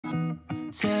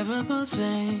Terrible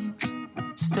things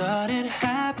started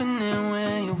happening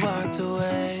when you walked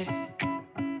away.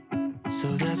 So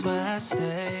that's why I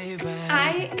stay back.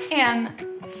 I am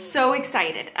so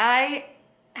excited. I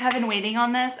have been waiting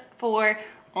on this for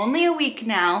only a week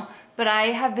now, but I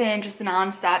have been just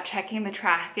nonstop checking the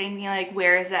tracking, being like,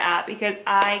 where is it at? Because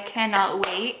I cannot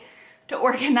wait to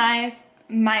organize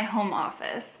my home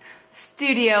office.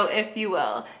 Studio, if you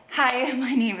will. Hi,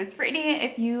 my name is Brittany.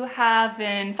 If you have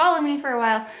been following me for a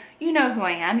while, you know who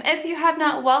I am. If you have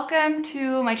not, welcome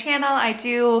to my channel.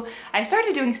 I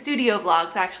started doing studio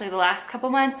vlogs actually the last couple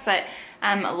months, but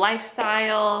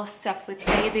lifestyle, stuff with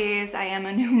babies, I am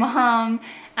a new mom,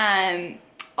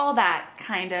 all that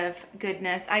kind of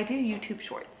goodness. I do YouTube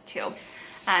shorts too.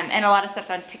 And a lot of stuff's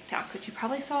on TikTok, which you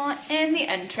probably saw in the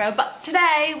intro. But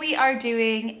today we are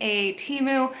doing a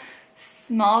Temu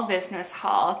small business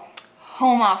haul,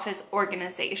 home office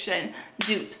organization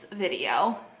dupes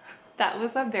video. That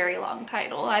was a very long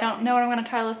title. I don't know what I'm gonna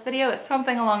title this video. It's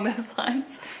something along those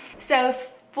lines. So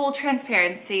full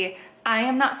transparency, I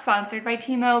am not sponsored by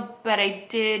Temu, but I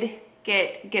did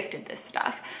get gifted this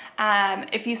stuff.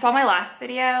 If you saw my last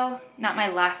video, my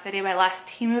last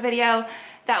Temu video,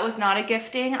 that was not a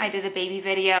gifting. I did a baby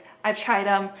video. I've tried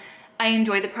them. I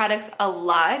enjoy the products a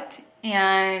lot,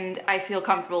 and I feel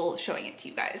comfortable showing it to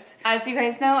you guys. As you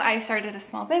guys know, I started a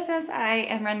small business. I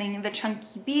am running the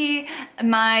Chunky Bee.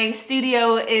 My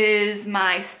studio is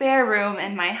my spare room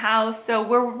in my house, so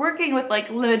we're working with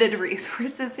like limited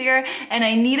resources here, and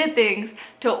I needed things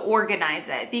to organize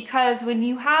it, because when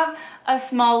you have a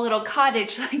small little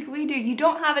cottage like we do, you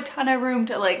don't have a ton of room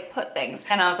to like put things.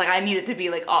 And I was like, I need it to be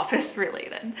like office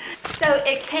related. So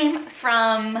it came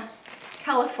from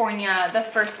California, the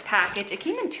first package. It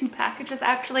came in 2 packages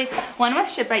actually. One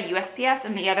was shipped by USPS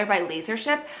and the other by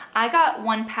LaserShip. I got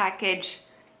one package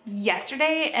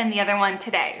yesterday and the other one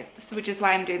today, which is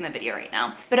why I'm doing the video right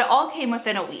now. But it all came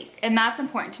within a week, and that's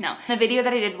important to know. The video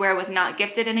that I did where I was not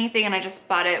gifted anything and I just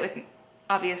bought it with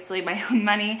obviously my own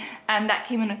money, that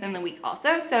came in within the week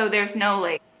also. So there's no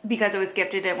like, because it was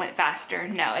gifted it went faster.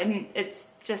 No, and it's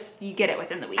just, you get it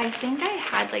within the week. I think I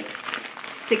had like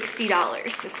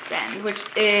 $60 to spend, which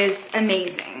is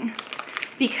amazing.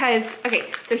 Because, okay,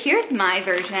 so here's my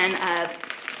version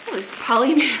of, this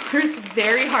poly mailer is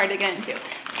very hard to get into.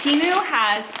 Temu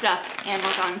has stuff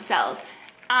Amazon sells.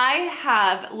 I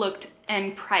have looked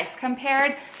and price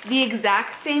compared the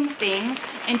exact same things,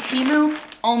 and Temu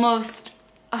almost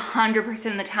 100%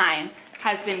 of the time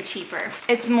has been cheaper.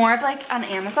 It's more of like on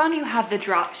Amazon, you have the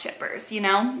drop shippers, you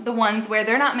know? The ones where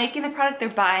they're not making the product, they're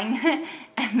buying it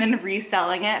and then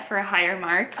reselling it for a higher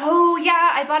mark. Oh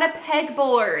yeah, I bought a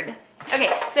pegboard. Okay,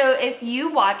 so if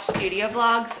you watch studio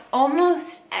vlogs,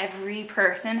 almost every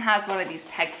person has one of these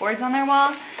pegboards on their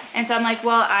wall. And so I'm like,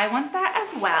 well, I want that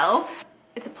as well.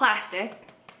 It's a plastic,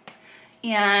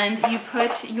 and you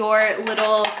put your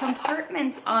little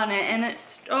compartments on it, and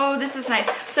it's, oh, this is nice.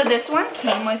 So this one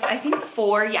came with, I think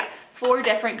 4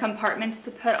 different compartments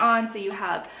to put on. So you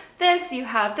have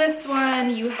this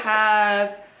one, you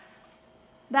have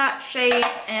that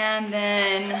shape, and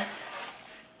then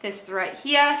this right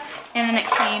here, and then it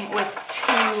came with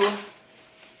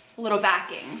 2 little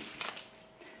backings.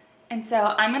 And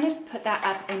so I'm gonna just put that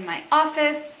up in my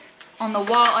office on the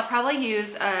wall. I'll probably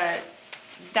use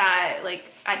that like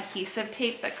adhesive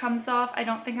tape that comes off. I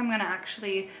don't think I'm gonna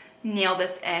actually nail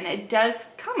this in. It does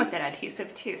come with an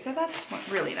adhesive too, so that's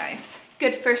really nice.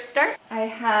 Good first start. I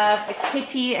have a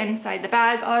kitty inside the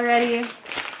bag already.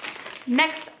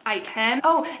 Next item,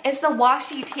 oh, it's the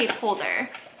washi tape holder.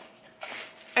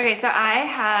 Okay, so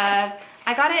I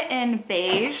got it in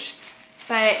beige,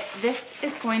 but this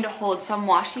is going to hold some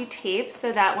washi tape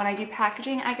so that when I do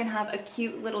packaging, I can have a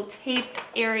cute little taped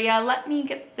area. Let me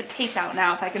get the tape out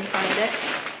now if I can find it.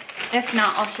 If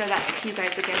not, I'll show that to you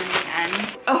guys again in the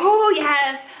end. Oh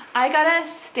yes, I got a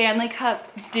Stanley Cup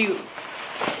dupe.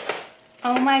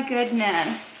 Oh my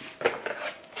goodness.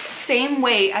 Same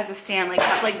weight as a Stanley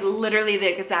Cup, like literally the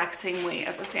exact same weight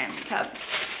as a Stanley Cup.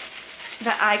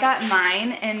 But I got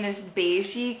mine in this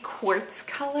beigey quartz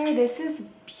color. This is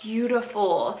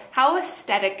beautiful. How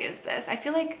aesthetic is this? I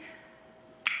feel like,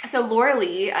 so Laura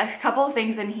Lee, a couple of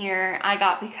things in here I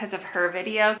got because of her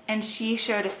video, and she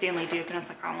showed a Stanley dupe and it's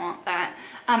like, I want that.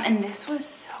 And this was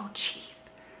so cheap.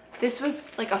 This was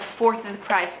like 1/4 of the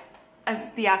price as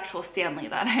the actual Stanley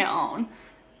that I own.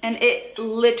 And it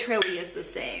literally is the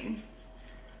same.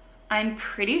 I'm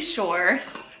pretty sure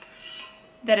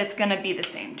that it's gonna be the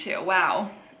same too.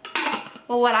 Wow.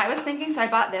 Well, what I was thinking, so I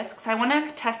bought this because I want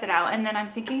to test it out, and then I'm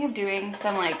thinking of doing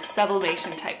some like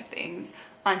sublimation type things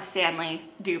on Stanley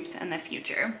dupes in the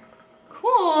future.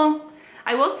 Cool.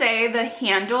 I will say the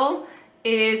handle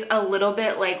is a little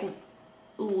bit like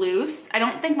loose.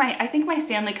 I think my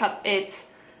Stanley Cup, I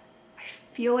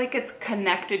feel like it's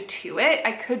connected to it.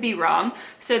 I could be wrong.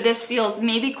 So this feels,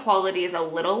 maybe quality is a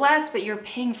little less, but you're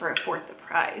paying for a fourth the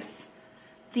price.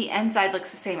 The inside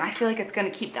looks the same. I feel like it's gonna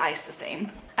keep the ice the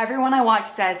same. Everyone I watch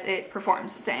says it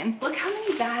performs the same. Look how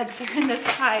many bags are in this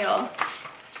pile.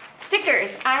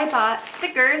 Stickers. I bought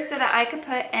stickers so that I could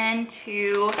put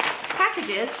into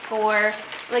packages for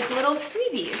like little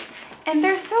freebies. And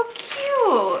they're so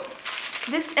cute.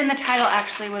 This in the title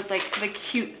actually was like the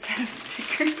cute set of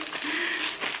stickers.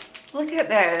 Look at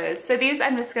those. So these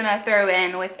I'm just gonna throw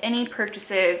in with any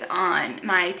purchases on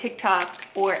my TikTok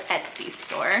or Etsy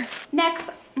store. Next,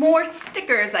 more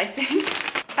stickers, I think.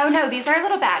 Oh no, these are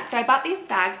little bags. So I bought these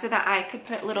bags so that I could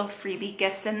put little freebie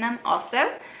gifts in them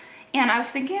also. And I was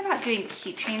thinking about doing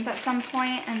keychains at some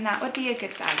point, and that would be a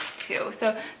good bag too.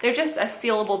 So they're just a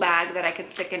sealable bag that I could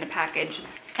stick in a package,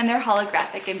 and they're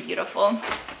holographic and beautiful.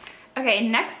 Okay,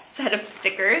 next set of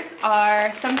stickers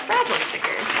are some fragile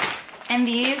stickers. And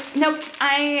these, nope,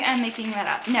 I am making that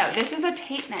up. No, this is a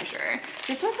tape measure.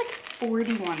 This was like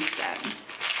 41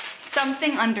 cents,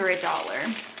 something under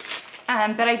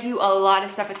 $1. But I do a lot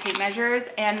of stuff with tape measures,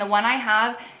 and the one I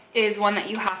have is one that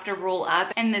you have to roll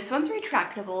up, and this one's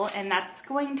retractable, and that's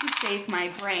going to save my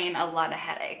brain a lot of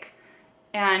headache.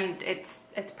 And it's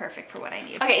perfect for what I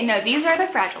need. Okay, no, these are the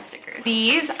fragile stickers.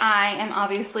 These I am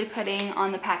obviously putting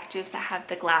on the packages that have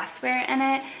the glassware in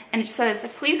it, and it says,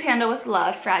 please handle with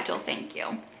love, fragile, thank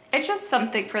you. It's just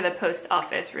something for the post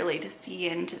office really to see,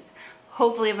 and just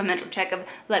hopefully have a mental check of,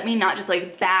 let me not just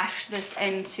like bash this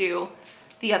into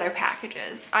the other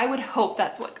packages. I would hope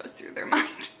that's what goes through their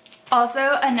mind.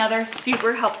 Also, another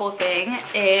super helpful thing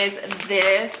is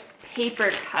this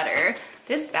paper cutter.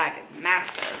 This bag is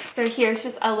massive. So here's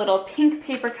just a little pink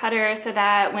paper cutter so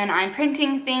that when I'm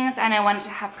printing things and I want it to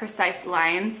have precise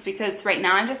lines, because right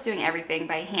now I'm just doing everything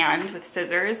by hand with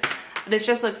scissors, this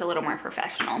just looks a little more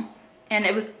professional. And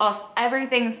it was also,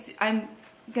 I'm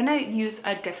gonna use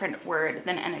a different word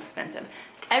than inexpensive.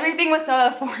 Everything was so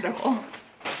affordable.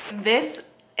 This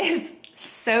is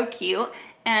so cute.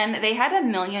 And they had a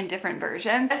million different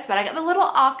versions, but I got the little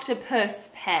Octopus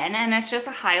pen, and it's just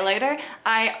a highlighter.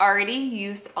 I already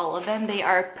used all of them. They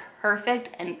are perfect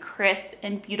and crisp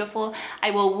and beautiful. I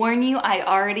will warn you, I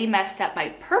already messed up my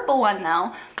purple one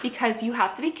though, because you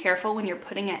have to be careful when you're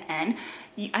putting it in.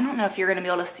 I don't know if you're gonna be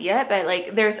able to see it, but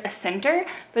like there's a center,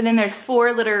 but then there's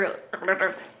four little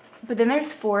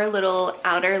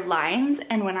outer lines,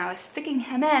 and when I was sticking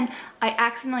him in, I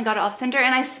accidentally got it off center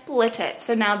and I split it.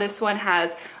 So now this one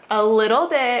has a little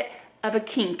bit of a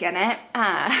kink in it.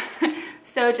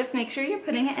 So just make sure you're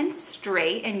putting it in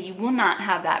straight and you will not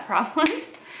have that problem.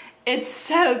 It's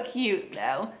so cute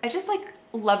though. I just like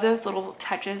love those little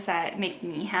touches that make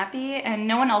me happy, and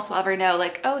no one else will ever know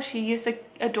like, oh, she used an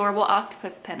adorable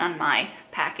octopus pen on my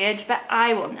package, but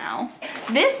I will know.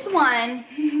 This one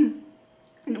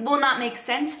will not make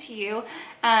sense to you,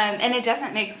 and it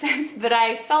doesn't make sense, but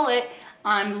I saw it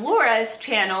on Laura's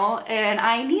channel and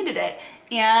I needed it.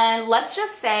 And let's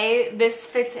just say this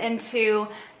fits into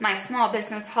my small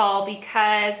business haul,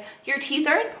 because your teeth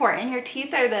are important. Your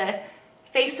teeth are the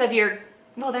face of your,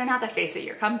 well, they're not the face of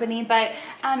your company, but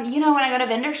you know, when I go to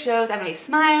vendor shows, I'm gonna be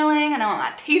smiling and I want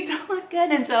my teeth to look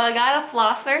good, and so I got a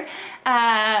flosser.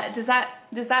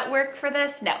 Does that work for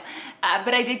this? No,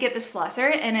 but I did get this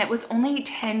flosser, and it was only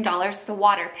 $10. It's a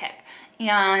water pick,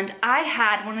 and I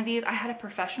had one of these. I had a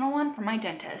professional one from my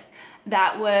dentist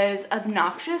that was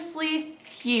obnoxiously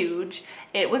huge.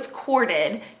 It was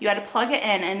corded. You had to plug it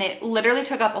in, and it literally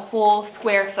took up a whole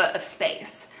square foot of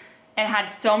space, and had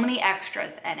so many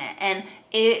extras in it, and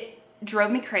it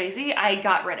drove me crazy. I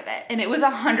got rid of it, and it was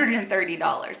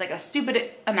 $130, like a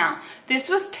stupid amount. This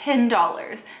was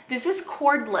 $10. This is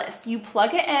cordless. You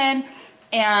plug it in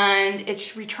and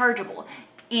it's rechargeable,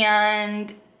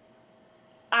 and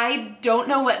I don't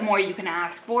know what more you can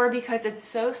ask for because it's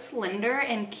so slender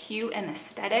and cute and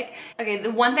aesthetic. Okay,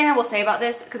 the one thing I will say about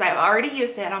this, because I've already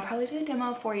used it and I'll probably do a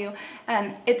demo for you,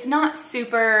 it's not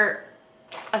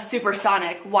a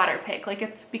supersonic water pick. Like,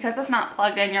 it's because it's not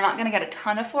plugged in, you're not gonna get a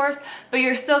ton of force, but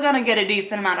you're still gonna get a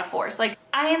decent amount of force. Like,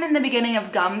 I am in the beginning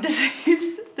of gum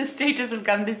disease, the stages of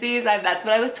gum disease. That's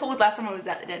what I was told last time I was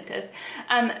at the dentist.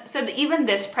 So even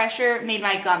this pressure made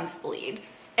my gums bleed,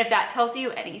 if that tells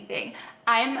you anything.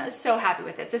 I'm so happy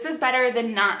with this. This is better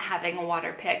than not having a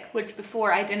water pick, which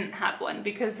before I didn't have one,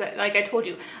 because like I told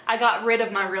you, I got rid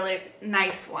of my really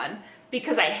nice one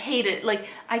because I hate it. Like,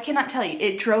 I cannot tell you,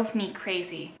 it drove me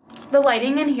crazy. The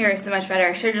lighting in here is so much better.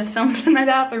 I should have just filmed in my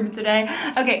bathroom today.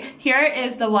 Okay, here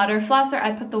is the water flosser.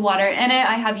 I put the water in it.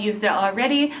 I have used it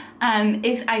already.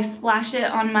 If I splash it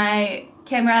on my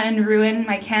camera and ruin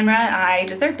my camera, I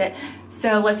deserved it.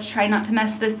 So let's try not to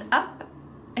mess this up.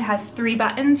 It has 3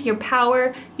 buttons. You have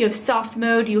power, you have soft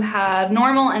mode, you have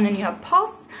normal, and then you have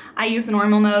pulse. I use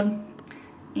normal mode,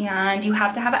 and you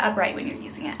have to have it upright when you're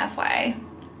using it, FYI.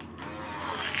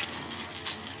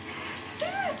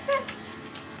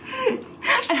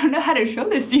 I don't know how to show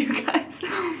this to you guys.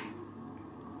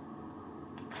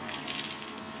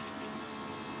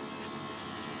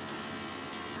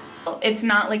 It's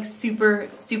not like super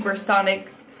sonic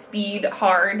speed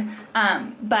hard,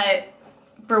 but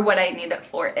for what I need it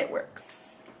for, it works.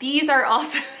 These are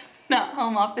also not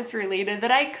home office related,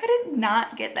 but I couldn't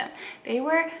not get them. They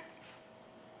were,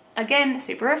 again,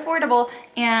 super affordable,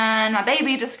 and my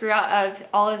baby just grew out of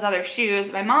all his other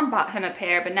shoes. My mom bought him a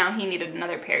pair, but now he needed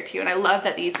another pair too, and I love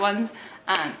that these ones,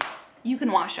 you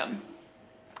can wash them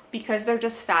because they're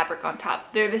just fabric on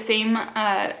top. They're the same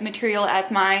material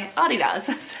as my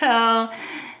Adidas, so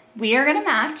we are gonna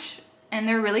match, and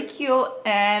they're really cute,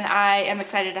 and I am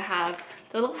excited to have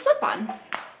the little slip-on.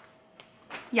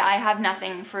 Yeah, I have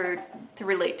nothing to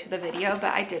relate to the video,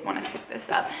 but I did want to pick this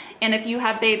up. And if you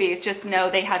have babies, just know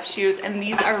they have shoes, and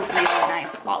these are really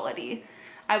nice quality.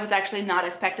 I was actually not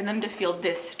expecting them to feel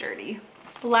this sturdy.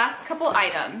 The last couple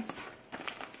items.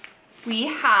 We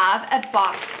have a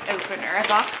box opener, a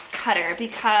box cutter,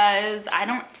 because I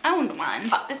don't own one.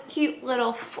 Got this cute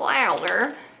little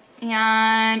flower,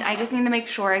 and I just need to make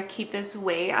sure I keep this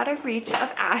way out of reach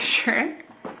of Asher.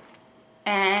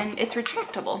 And it's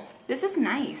retractable. This is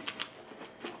nice.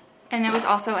 And it was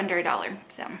also under $1,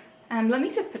 so. Let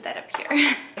me just put that up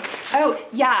here. Oh,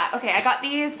 yeah, okay, I got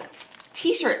these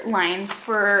t-shirt lines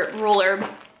for roller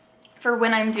for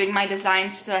when I'm doing my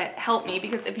designs to help me,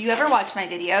 because if you ever watch my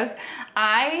videos,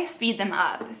 I speed them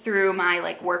up through my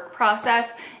like work process,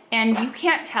 and you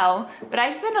can't tell, but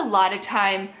I spend a lot of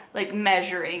time like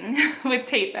measuring with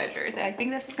tape measures, and I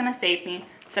think this is gonna save me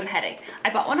some headache. I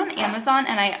bought one on Amazon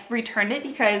and I returned it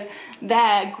because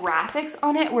the graphics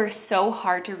on it were so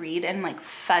hard to read and like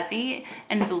fuzzy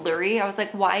and blurry. I was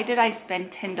like, why did I spend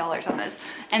 $10 on this?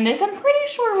 And this I'm pretty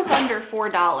sure was under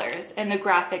 $4, and the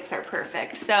graphics are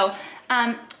perfect. So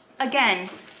again,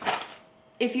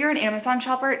 if you're an Amazon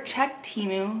shopper, check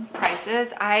Temu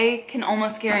prices. I can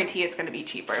almost guarantee it's gonna be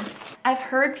cheaper. I've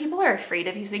heard people are afraid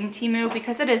of using Temu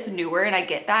because it is newer, and I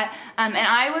get that. And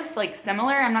I was like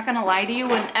similar, I'm not gonna lie to you.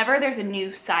 Whenever there's a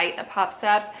new site that pops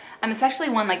up, especially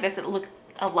one like this that looks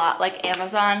a lot like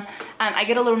Amazon, I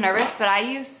get a little nervous, but I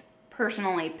use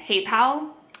personally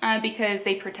PayPal because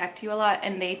they protect you a lot,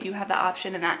 and they do have the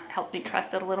option, and that helped me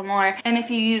trust it a little more. And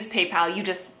if you use PayPal, you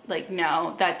just like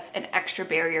know that's an extra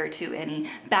barrier to any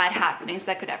bad happenings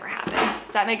that could ever happen.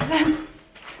 Does that make sense?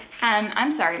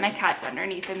 I'm sorry, my cat's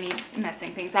underneath of me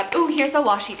messing things up. Oh, here's the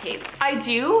washi tape. I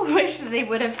do wish that they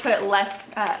would have put less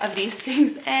of these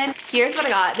things in. Here's what I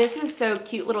got. This is so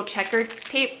cute, little checkered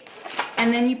tape.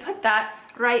 And then you put that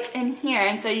right in here,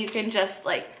 and so you can just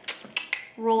like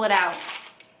roll it out.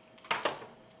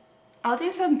 I'll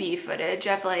do some B footage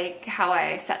of like how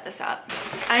I set this up.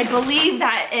 I believe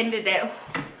that ended it.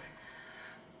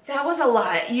 That was a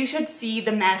lot. You should see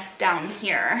the mess down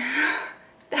here.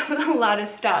 That was a lot of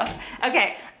stuff.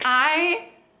 Okay, I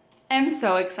am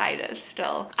so excited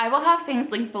still. I will have things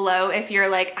linked below if you're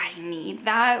like, I need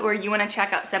that, or you wanna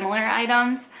check out similar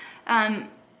items.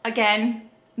 Again,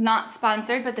 not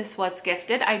sponsored, but this was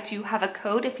gifted. I do have a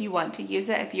code if you want to use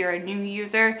it. If you're a new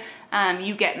user,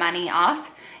 you get money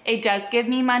off. It does give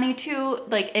me money too,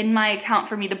 like in my account,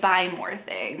 for me to buy more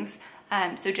things.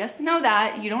 So just know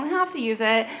that you don't have to use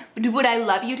it. Would I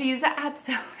love you to use it?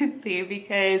 Absolutely,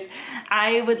 because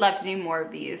I would love to do more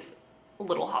of these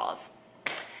little hauls.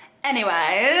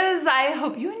 Anyways, I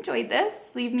hope you enjoyed this.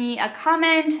 Leave me a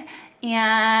comment,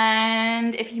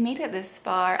 and if you made it this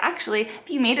far, actually, if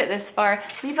you made it this far,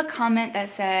 leave a comment that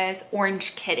says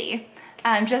Orange Kitty.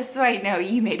 Just so I know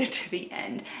you made it to the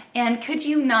end. And could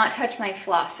you not touch my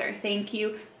flosser? Thank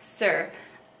you, sir.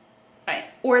 Right,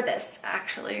 or this,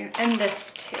 actually, and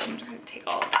this too. I'm just gonna take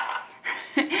all of that.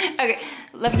 Okay,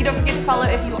 love you. Don't forget to follow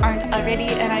if you aren't already,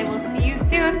 and I will see you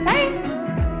soon. Bye!